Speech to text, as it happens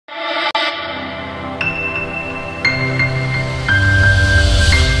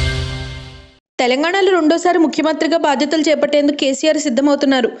తెలంగాణలో రెండోసారి ముఖ్యమంత్రిగా బాధ్యతలు చేపట్టేందుకు కేసీఆర్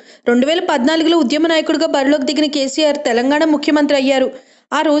సిద్ధమవుతున్నారు. 2014లో ఉద్యమ నాయకుడిగా బరిలోకి దిగిన కేసీఆర్ తెలంగాణ ముఖ్యమంత్రి అయ్యారు.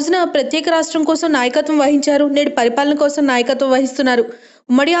 ఆ రోజున ప్రత్యేక రాష్ట్రం కోసం నాయకత్వం వహించారు. నేడు పరిపాలన కోసం నాయకత్వం వహిస్తున్నారు.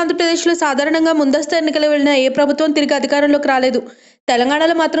 ఉమ్మడి ఆంధ్రప్రదేశ్లో సాధారణంగా ముందస్తు ఎన్నికలు వెళ్లిన ఏ ప్రభుత్వం తిరిగి అధికారంలోకి రాలేదు.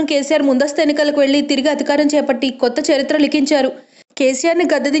 తెలంగాణలో మాత్రం కేసీఆర్ ముందస్తు ఎన్నికలకు వెళ్లి తిరిగి అధికారం చేపట్టి కొత్త చరిత్ర లిఖించారు. కేసీఆర్ని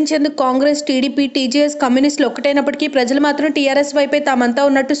గద్దెదించేందుకు కాంగ్రెస్, టీడీపీ, టీజేఎస్, కమ్యూనిస్టులు ఒక్కటైనప్పటికీ ప్రజలు మాత్రం టీఆర్ఎస్ వైపే తామంతా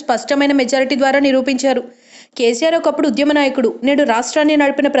ఉన్నట్టు స్పష్టమైన మెజారిటీ ద్వారా నిరూపించారు. కేసీఆర్ ఒకప్పుడు ఉద్యమ నాయకుడు, నేడు రాష్ట్రాన్ని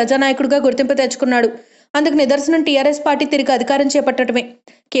నడిపిన ప్రజానాయకుడిగా గుర్తింపు తెచ్చుకున్నాడు. అందుకు నిదర్శనం టీఆర్ఎస్ పార్టీ తిరిగి అధికారం చేపట్టడమే.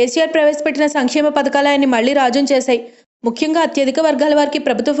 కేసీఆర్ ప్రవేశపెట్టిన సంక్షేమ పథకాలు ఆయన్ని మళ్లీ రాజ్యం చేశాయి. ముఖ్యంగా అత్యధిక వర్గాల వారికి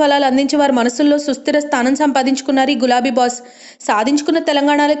ప్రభుత్వ ఫలాలు అందించి వారి మనసుల్లో సుస్థిర స్థానం సంపాదించుకున్నారు ఈ గులాబీ బాస్. సాధించుకున్న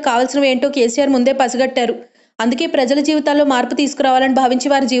తెలంగాణలకు కావాల్సినవి ఏంటో కేసీఆర్ ముందే పసిగట్టారు. అందుకే ప్రజల జీవితాల్లో మార్పు తీసుకురావాలని భావించి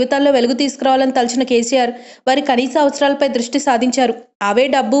వారి జీవితాల్లో వెలుగు తీసుకురావాలని తలచిన కేసీఆర్ వారి కనీస అవసరాలపై దృష్టి సాధించారు. అవే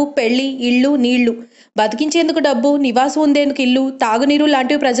డబ్బు, పెళ్లి, ఇళ్లు, నీళ్లు. బతికించేందుకు డబ్బు, నివాసం ఉండేందుకు ఇల్లు, తాగునీరు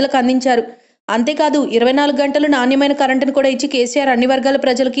లాంటివి ప్రజలకు అందించారు. అంతేకాదు 24 గంటలు నాణ్యమైన కరెంటును కూడా ఇచ్చి కేసీఆర్ అన్ని వర్గాల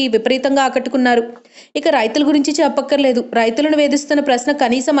ప్రజలకి విపరీతంగా ఆకట్టుకున్నారు. ఇక రైతుల గురించి చెప్పక్కర్లేదు. రైతులను వేధిస్తున్న ప్రశ్న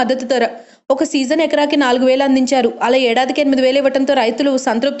కనీస మద్దతు ధర. ఒక సీజన్ ఎకరాకి 4,000 అందించారు. అలా ఏడాదికి 8,000 ఇవ్వడంతో రైతులు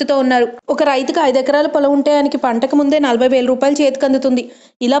సంతృప్తితో ఉన్నారు. ఒక రైతుకు 5 ఎకరాల పొలం ఉంటే ఆయనకి పంటకు ముందే 40,000 రూపాయలు చేతికి అందుతుంది.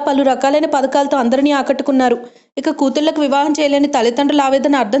 ఇలా పలు రకాలైన పథకాలతో అందరినీ ఆకట్టుకున్నారు. ఇక కూతుళ్లకు వివాహం చేయలేని తల్లిదండ్రుల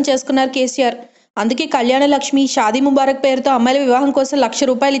ఆవేదన అర్థం చేసుకున్నారు కేసీఆర్. అందుకే కళ్యాణ లక్ష్మి, షాదీ ముబారక్ పేరుతో అమ్మాయిల వివాహం కోసం 1,00,000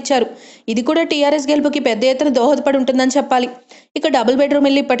 రూపాయలు ఇచ్చారు. ఇది కూడా టీఆర్ఎస్ గెలుపుకి పెద్ద ఎత్తున దోహదపడి ఉంటుందని చెప్పాలి. ఇక డబుల్ బెడ్రూమ్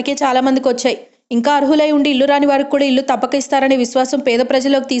ఇల్లు ఇప్పటికే చాలా మందికి వచ్చాయి. ఇంకా అర్హులై ఉండి ఇల్లు రాని వారికి కూడా ఇల్లు తప్పక ఇస్తారనే విశ్వాసం పేద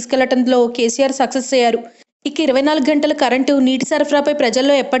ప్రజల్లోకి తీసుకెళ్లడంలో కేసీఆర్ సక్సెస్ అయ్యారు. ఇక 24 గంటల కరెంటు, నీటి సరఫరాపై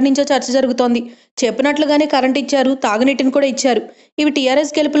ప్రజల్లో ఎప్పటి నుంచో చర్చ జరుగుతోంది. చెప్పినట్లుగానే కరెంట్ ఇచ్చారు, తాగునీటిని కూడా ఇచ్చారు. ఇవి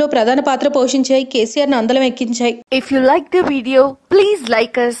టీఆర్ఎస్ గెలుపులో ప్రధాన పాత్ర పోషించాయి, కేసీఆర్ ను అందలం ఎక్కించాయి. If you like the video, please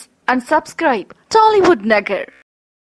like us and subscribe Tollywood Nagar.